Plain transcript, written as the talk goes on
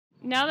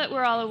Now that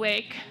we're all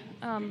awake,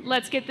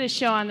 let's get this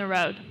show on the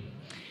road.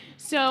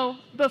 So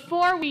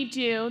before we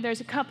do,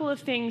 there's a couple of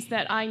things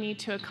that I need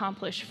to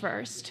accomplish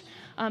first.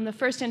 The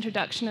first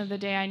introduction of the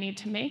day I need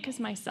to make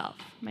is myself.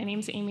 My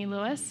name's Amy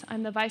Lewis.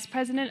 I'm the Vice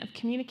President of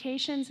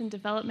Communications and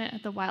Development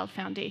at the Wild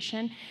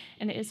Foundation,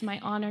 and it is my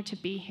honor to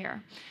be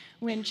here.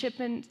 When Chip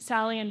and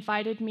Sally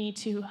invited me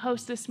to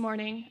host this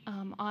morning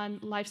on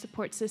life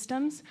support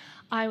systems,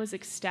 I was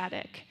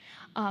ecstatic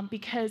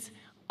because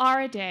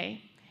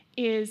AREDAY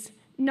is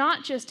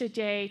not just a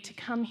day to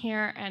come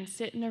here and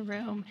sit in a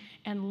room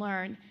and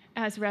learn,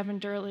 as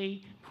Reverend Earle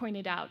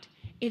pointed out.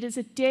 It is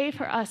a day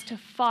for us to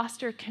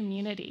foster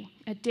community,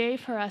 a day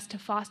for us to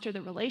foster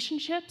the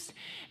relationships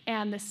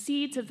and the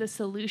seeds of the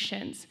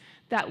solutions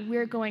that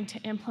we're going to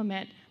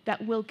implement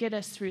that will get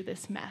us through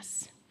this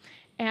mess.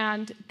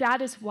 And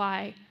that is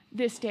why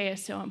this day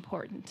is so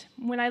important.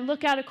 When I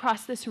look out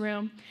across this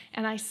room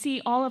and I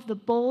see all of the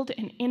bold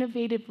and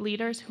innovative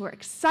leaders who are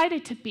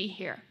excited to be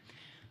here,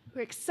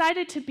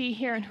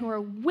 and who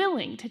are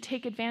willing to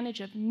take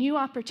advantage of new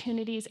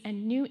opportunities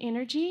and new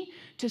energy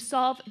to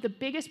solve the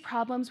biggest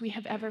problems we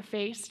have ever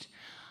faced,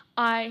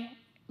 I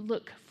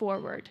look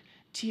forward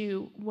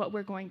to what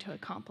we're going to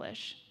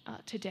accomplish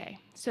today.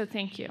 So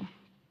thank you.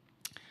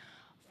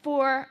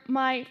 For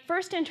my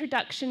first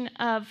introduction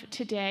of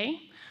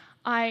today,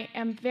 I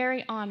am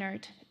very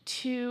honored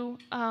to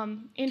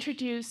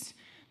introduce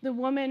the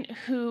woman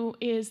who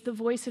is the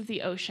voice of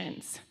the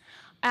oceans.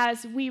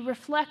 As we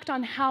reflect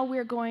on how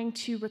we're going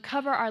to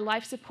recover our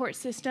life support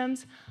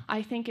systems,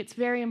 I think it's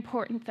very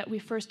important that we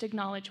first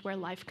acknowledge where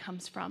life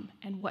comes from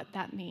and what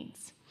that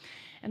means.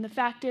 And the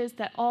fact is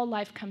that all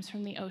life comes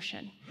from the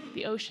ocean.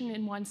 The ocean,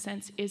 in one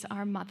sense, is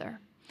our mother.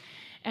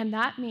 And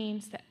that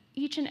means that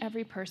each and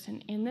every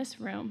person in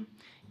this room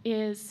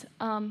is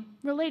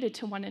related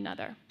to one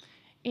another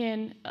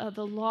in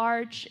the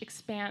large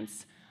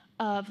expanse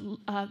of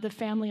the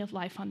family of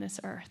life on this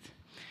earth.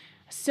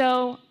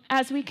 So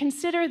as we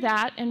consider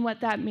that and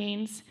what that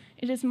means,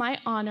 it is my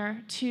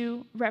honor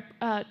to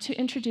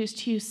introduce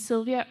to you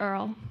Sylvia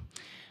Earle,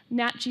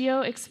 Nat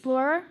Geo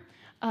Explorer,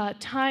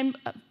 Time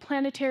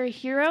Planetary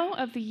Hero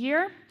of the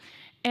Year,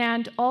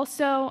 and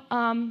also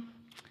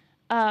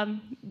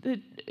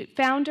the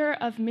founder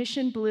of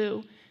Mission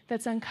Blue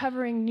that's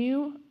uncovering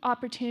new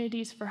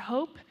opportunities for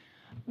hope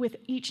with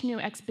each new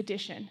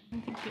expedition.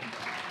 Thank you.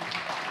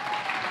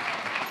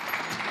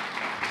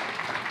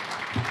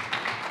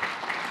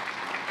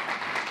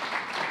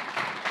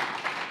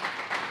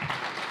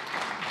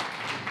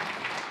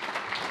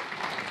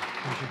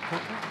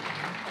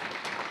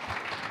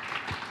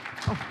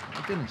 Oh,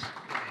 my goodness.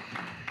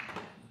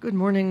 Good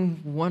morning,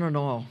 one and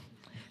all.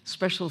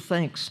 Special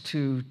thanks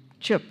to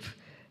Chip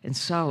and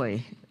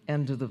Sally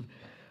and to the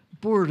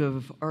board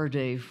of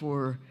AREDAY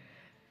for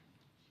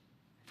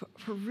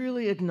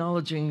really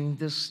acknowledging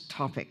this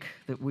topic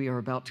that we are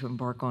about to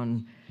embark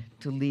on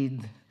to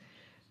lead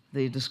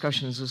the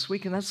discussions this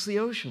week, and that's the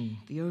ocean,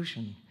 the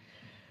ocean.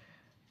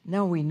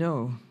 Now we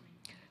know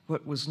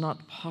what was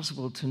not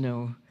possible to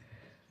know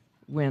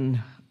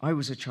when I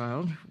was a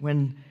child,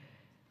 when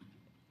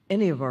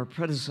any of our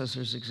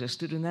predecessors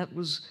existed, and that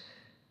was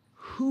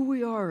who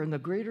we are in the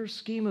greater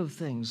scheme of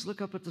things. Look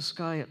up at the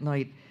sky at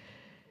night.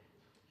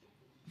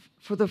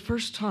 For the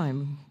first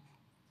time,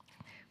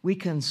 we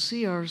can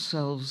see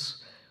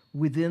ourselves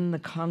within the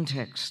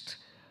context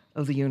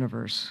of the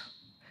universe.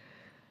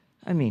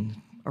 I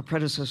mean, our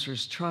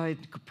predecessors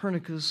tried,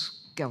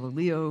 Copernicus,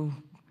 Galileo,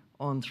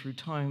 on through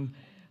time,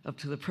 up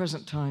to the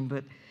present time,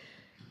 but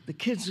the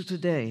kids of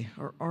today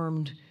are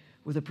armed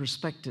with a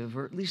perspective,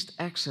 or at least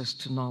access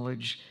to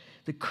knowledge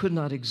that could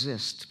not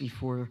exist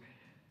before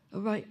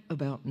right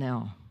about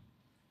now.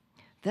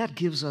 That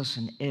gives us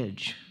an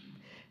edge.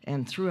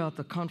 And throughout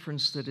the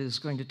conference that is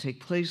going to take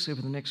place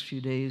over the next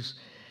few days,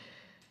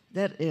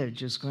 that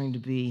edge is going to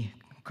be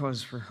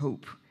cause for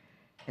hope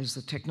as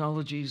the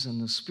technologies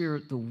and the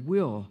spirit, the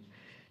will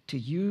to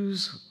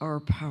use our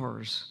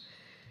powers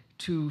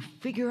to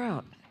figure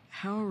out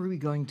how are we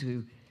going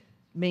to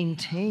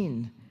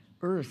maintain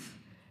Earth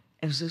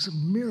as this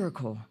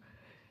miracle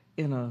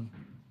in a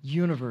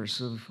universe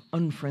of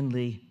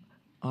unfriendly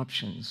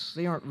options.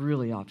 They aren't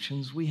really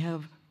options. We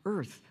have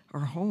Earth,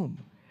 our home.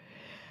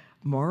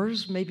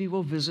 Mars, maybe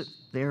we'll visit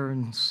there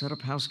and set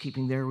up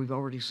housekeeping there. We've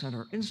already sent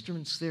our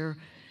instruments there.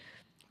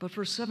 But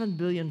for 7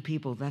 billion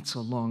people, that's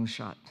a long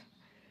shot.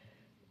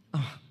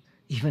 Oh,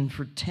 even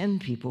for 10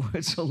 people,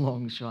 it's a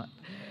long shot.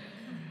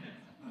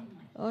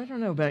 I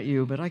don't know about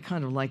you, but I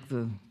kind of like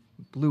the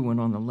blue one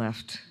on the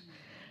left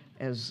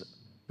as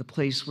the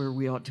place where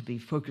we ought to be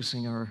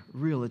focusing our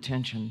real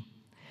attention.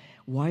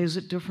 Why is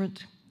it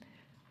different?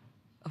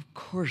 Of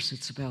course,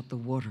 it's about the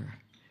water.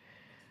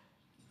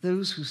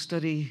 Those who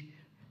study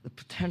the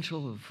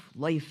potential of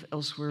life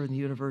elsewhere in the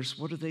universe,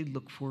 what do they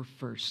look for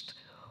first?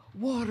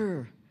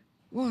 Water,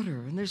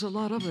 water, and there's a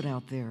lot of it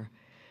out there.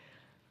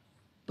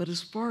 But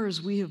as far as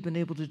we have been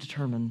able to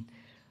determine,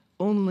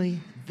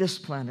 only this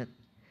planet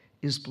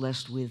is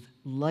blessed with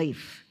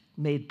life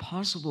made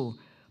possible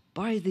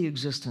by the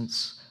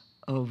existence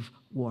of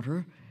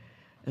water,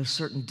 a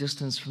certain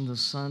distance from the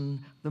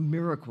sun, the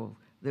miracle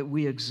that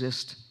we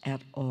exist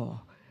at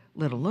all,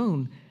 let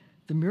alone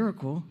the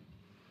miracle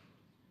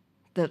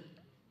that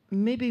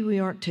maybe we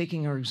aren't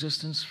taking our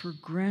existence for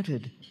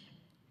granted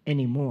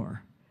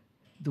anymore,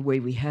 the way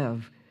we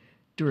have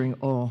during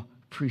all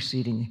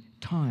preceding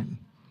time.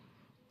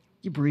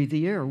 You breathe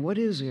the air. What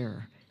is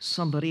air?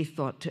 Somebody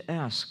thought to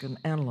ask and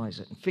analyze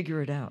it and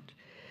figure it out,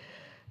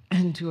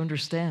 and to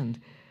understand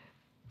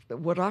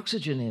what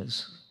oxygen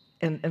is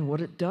and what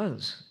it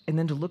does, and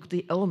then to look at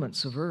the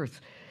elements of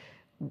Earth.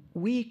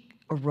 We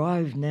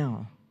arrive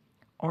now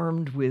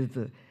armed with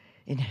the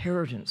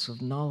inheritance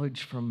of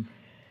knowledge from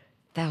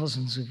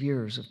thousands of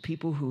years of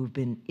people who have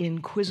been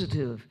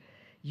inquisitive,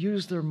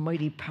 use their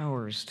mighty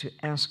powers to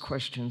ask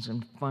questions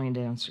and find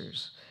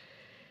answers.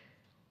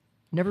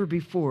 Never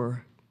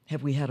before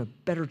have we had a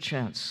better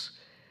chance,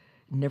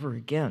 never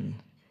again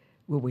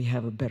will we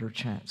have a better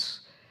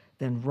chance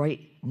than right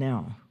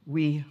now.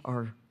 We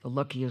are the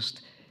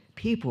luckiest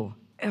people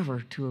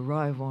ever to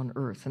arrive on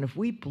Earth. And if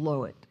we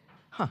blow it,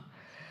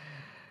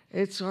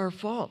 it's our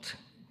fault,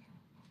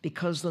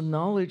 because the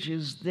knowledge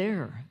is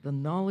there. The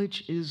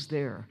knowledge is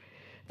there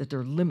that there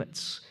are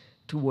limits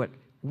to what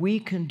we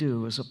can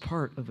do as a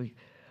part of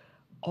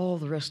all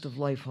the rest of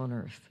life on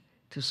Earth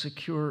to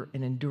secure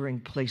an enduring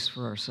place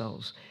for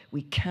ourselves.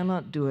 We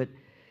cannot do it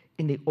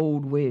in the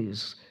old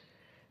ways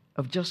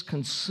of just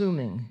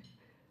consuming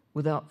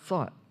without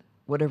thought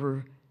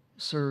whatever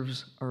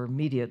serves our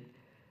immediate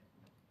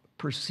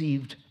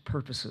perceived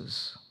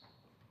purposes.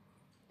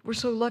 We're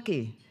so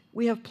lucky.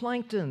 We have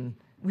plankton,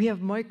 we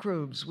have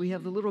microbes, we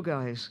have the little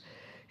guys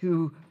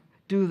who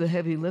do the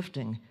heavy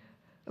lifting.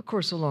 Of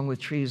course, along with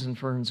trees and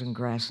ferns and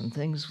grass and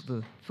things,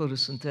 the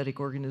photosynthetic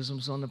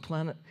organisms on the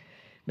planet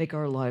make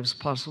our lives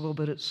possible,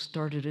 but it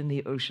started in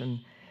the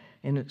ocean,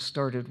 and it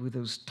started with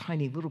those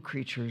tiny little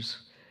creatures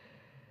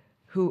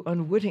who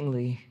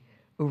unwittingly,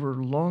 over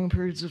long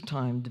periods of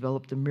time,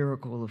 developed the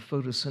miracle of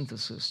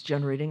photosynthesis,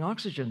 generating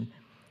oxygen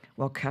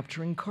while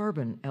capturing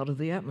carbon out of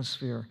the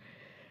atmosphere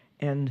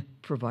and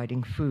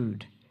providing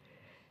food.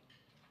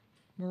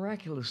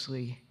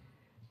 Miraculously,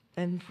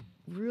 and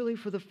really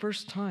for the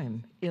first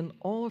time in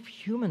all of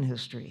human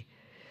history,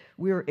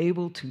 we are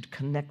able to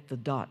connect the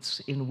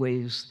dots in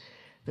ways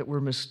that were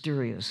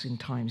mysterious in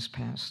times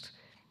past.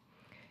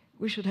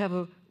 We should have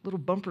a little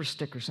bumper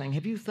sticker saying,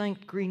 "Have you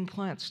thanked green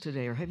plants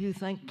today?" Or "Have you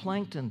thanked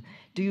plankton?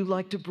 Do you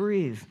like to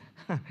breathe?"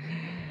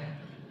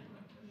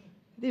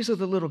 These are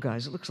the little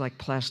guys. It looks like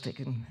plastic,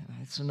 and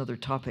it's another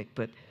topic,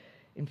 but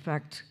in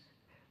fact,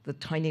 the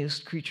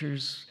tiniest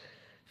creatures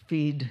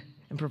feed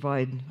and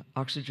provide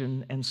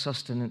oxygen and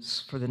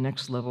sustenance for the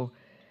next level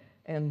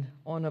and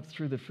on up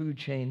through the food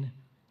chain.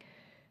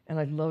 And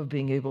I love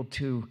being able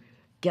to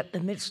get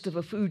in the midst of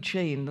a food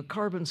chain, the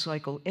carbon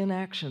cycle in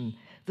action,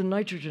 the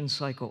nitrogen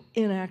cycle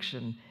in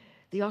action,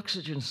 the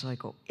oxygen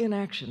cycle in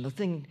action. The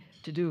thing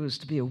to do is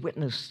to be a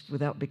witness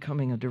without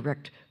becoming a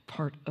direct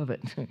part of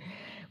it.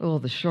 Oh,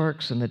 the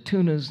sharks and the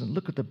tunas, and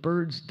look at the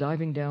birds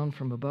diving down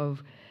from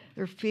above.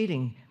 They're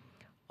feeding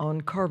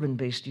on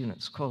carbon-based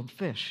units called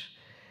fish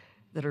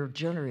that are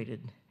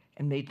generated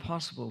and made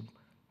possible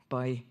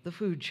by the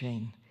food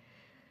chain.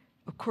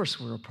 Of course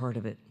we're a part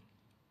of it.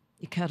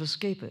 You can't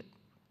escape it.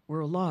 We're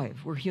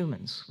alive. We're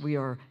humans. We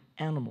are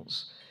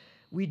animals.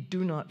 We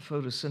do not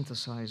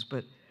photosynthesize,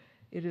 but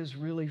it is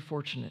really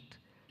fortunate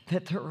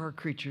that there are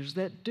creatures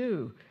that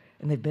do,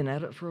 and they've been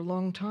at it for a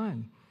long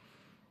time,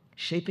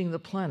 shaping the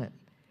planet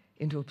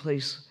into a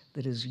place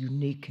that is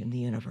unique in the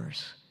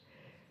universe.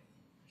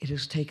 It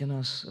has taken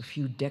us a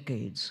few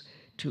decades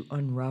to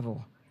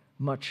unravel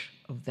much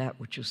of that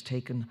which has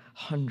taken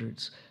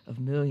hundreds of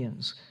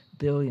millions,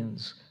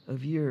 billions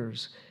of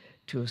years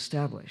to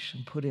establish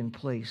and put in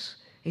place.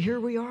 And here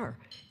we are,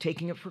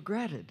 taking it for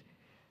granted.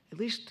 At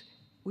least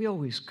we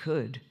always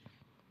could.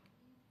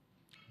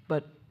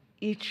 But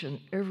each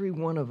and every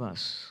one of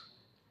us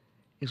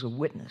is a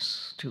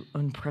witness to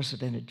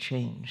unprecedented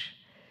change.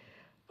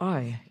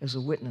 I, as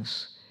a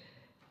witness,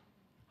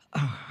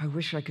 I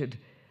wish I could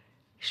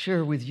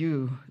share with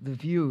you the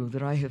view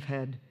that I have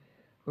had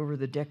over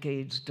the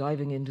decades,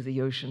 diving into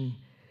the ocean,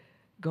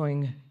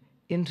 going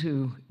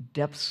into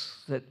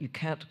depths that you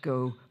can't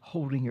go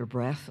holding your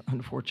breath,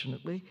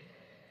 unfortunately.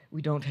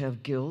 We don't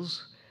have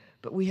gills,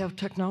 but we have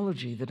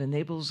technology that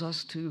enables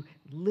us to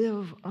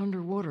live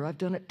underwater. I've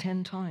done it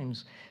 10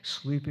 times,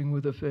 sleeping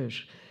with a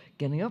fish,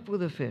 getting up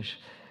with a fish,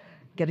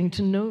 getting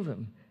to know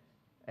them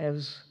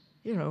as,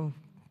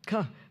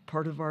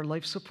 part of our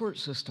life support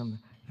system.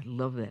 I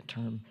love that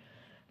term.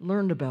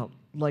 Learned about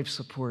life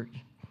support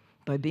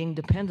by being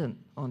dependent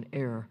on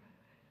air,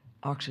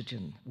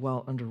 oxygen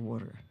while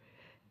underwater.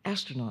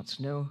 Astronauts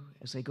know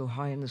as they go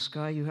high in the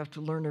sky, you have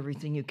to learn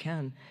everything you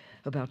can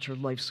about your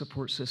life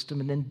support system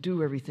and then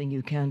do everything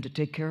you can to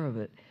take care of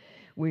it.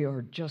 We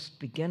are just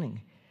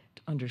beginning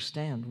to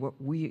understand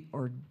what we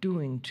are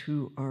doing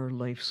to our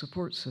life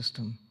support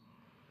system.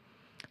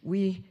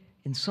 We,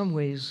 in some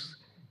ways,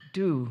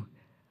 do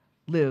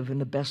live in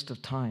the best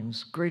of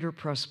times, greater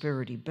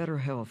prosperity, better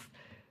health,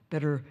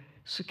 better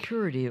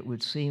security, it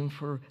would seem,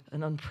 for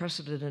an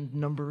unprecedented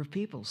number of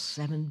people,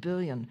 7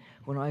 billion.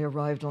 When I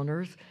arrived on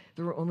Earth,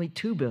 there were only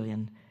 2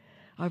 billion.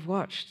 I've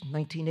watched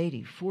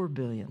 1980, 4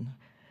 billion.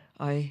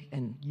 I,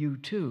 and you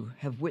too,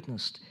 have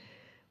witnessed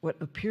what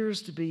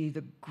appears to be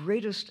the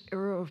greatest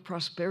era of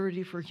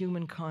prosperity for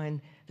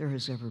humankind there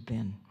has ever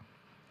been.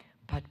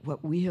 But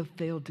what we have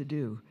failed to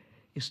do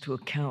is to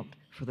account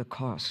for the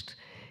cost.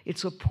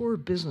 It's a poor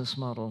business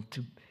model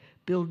to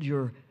build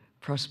your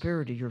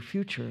prosperity, your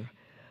future,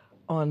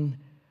 on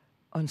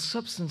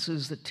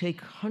substances that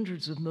take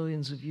hundreds of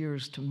millions of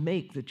years to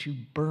make, that you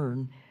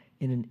burn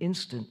in an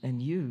instant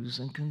and use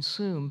and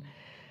consume,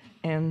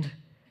 and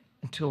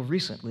until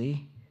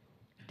recently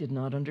did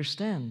not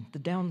understand the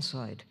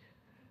downside,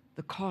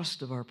 the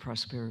cost of our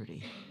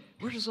prosperity.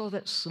 Where does all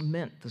that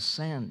cement, the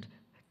sand,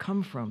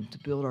 come from to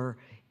build our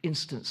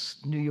instance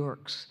New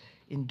Yorks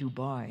in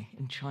Dubai,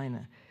 in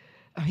China?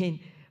 I mean,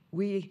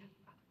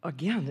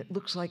 again, it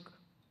looks like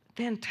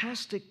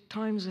fantastic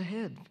times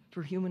ahead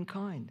for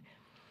humankind.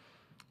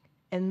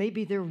 And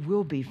maybe there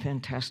will be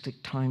fantastic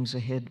times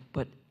ahead,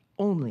 but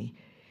only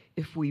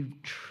if we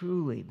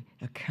truly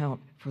account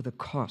for the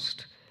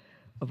cost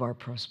of our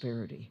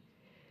prosperity.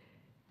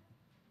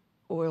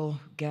 Oil,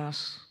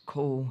 gas,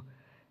 coal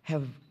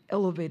have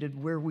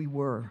elevated where we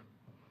were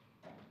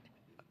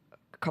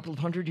a couple of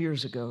hundred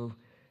years ago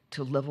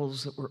to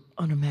levels that were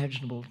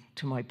unimaginable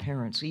to my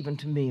parents, even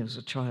to me as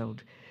a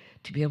child,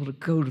 to be able to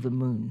go to the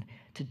moon,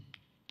 to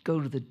go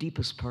to the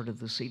deepest part of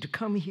the sea, to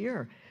come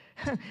here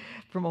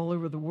from all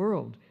over the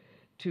world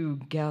to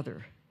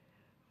gather.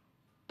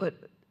 But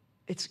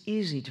it's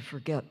easy to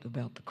forget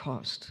about the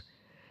cost.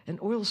 And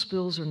oil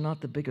spills are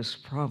not the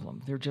biggest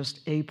problem. They're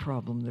just a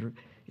problem that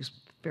is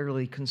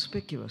fairly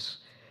conspicuous.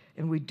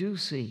 And we do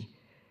see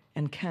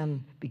and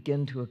can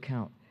begin to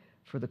account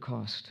for the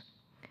cost.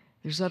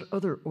 There's that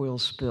other oil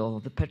spill,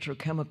 the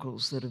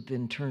petrochemicals that have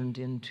been turned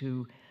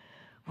into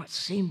what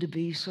seem to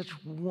be such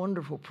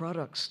wonderful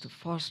products to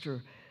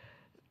foster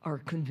our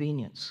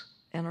convenience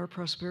and our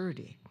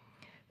prosperity.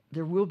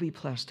 There will be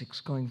plastics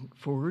going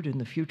forward in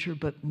the future,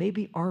 but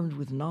maybe armed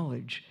with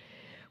knowledge,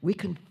 we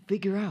can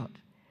figure out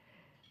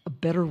a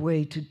better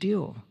way to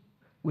deal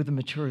with the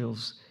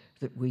materials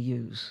that we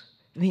use.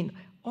 I mean,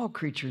 all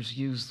creatures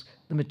use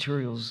the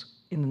materials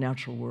in the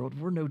natural world.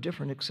 We're no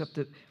different, except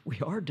that we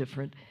are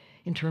different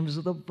in terms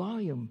of the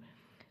volume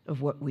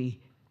of what we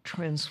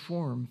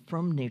transform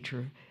from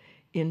nature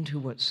into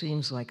what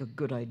seems like a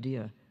good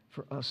idea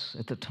for us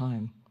at the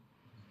time.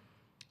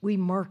 We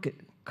market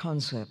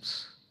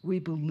concepts. We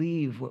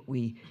believe what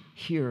we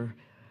hear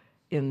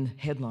in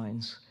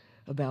headlines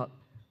about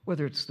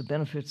whether it's the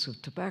benefits of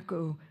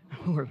tobacco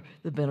or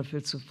the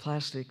benefits of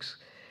plastics.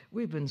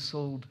 We've been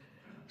sold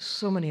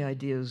so many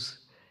ideas.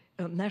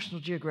 National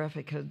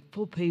Geographic had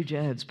full-page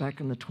ads back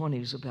in the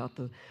 20s about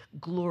the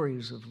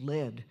glories of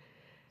lead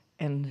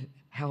and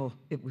how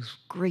it was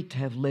great to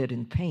have lead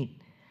in paint,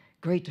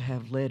 great to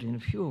have lead in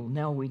fuel.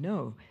 Now we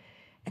know.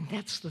 And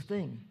that's the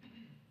thing.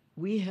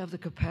 We have the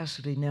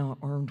capacity now,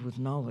 armed with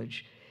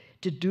knowledge,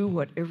 to do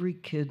what every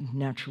kid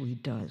naturally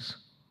does.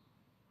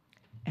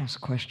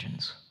 Ask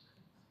questions.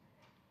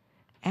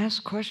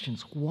 Ask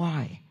questions.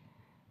 Why?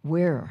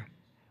 Where?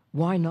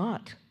 Why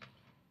not?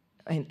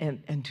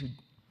 And to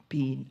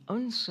be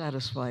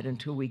unsatisfied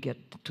until we get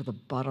to the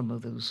bottom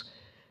of those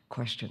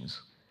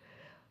questions.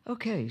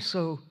 Okay,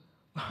 so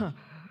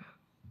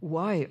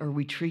why are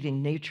we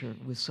treating nature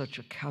with such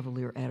a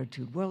cavalier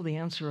attitude? Well, the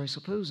answer, I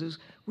suppose, is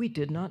we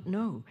did not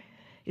know.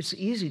 It's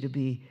easy to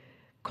be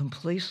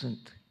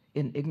complacent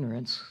in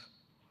ignorance,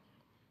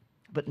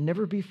 but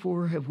never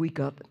before have we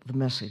got the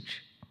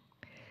message.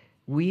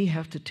 We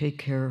have to take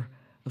care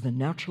of the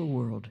natural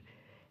world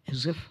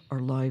as if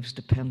our lives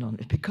depend on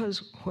it,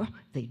 because, well,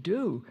 they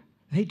do.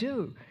 They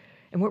do.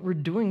 And what we're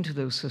doing to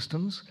those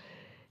systems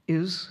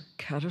is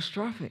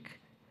catastrophic.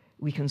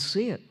 We can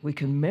see it. We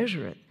can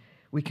measure it.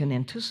 We can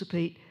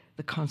anticipate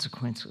the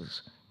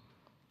consequences.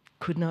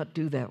 Could not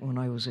do that when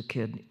I was a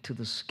kid to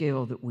the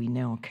scale that we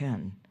now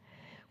can.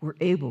 We're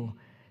able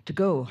to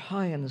go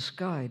high in the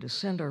sky, to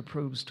send our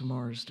probes to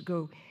Mars, to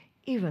go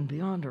even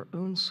beyond our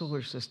own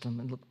solar system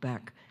and look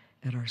back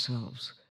at ourselves.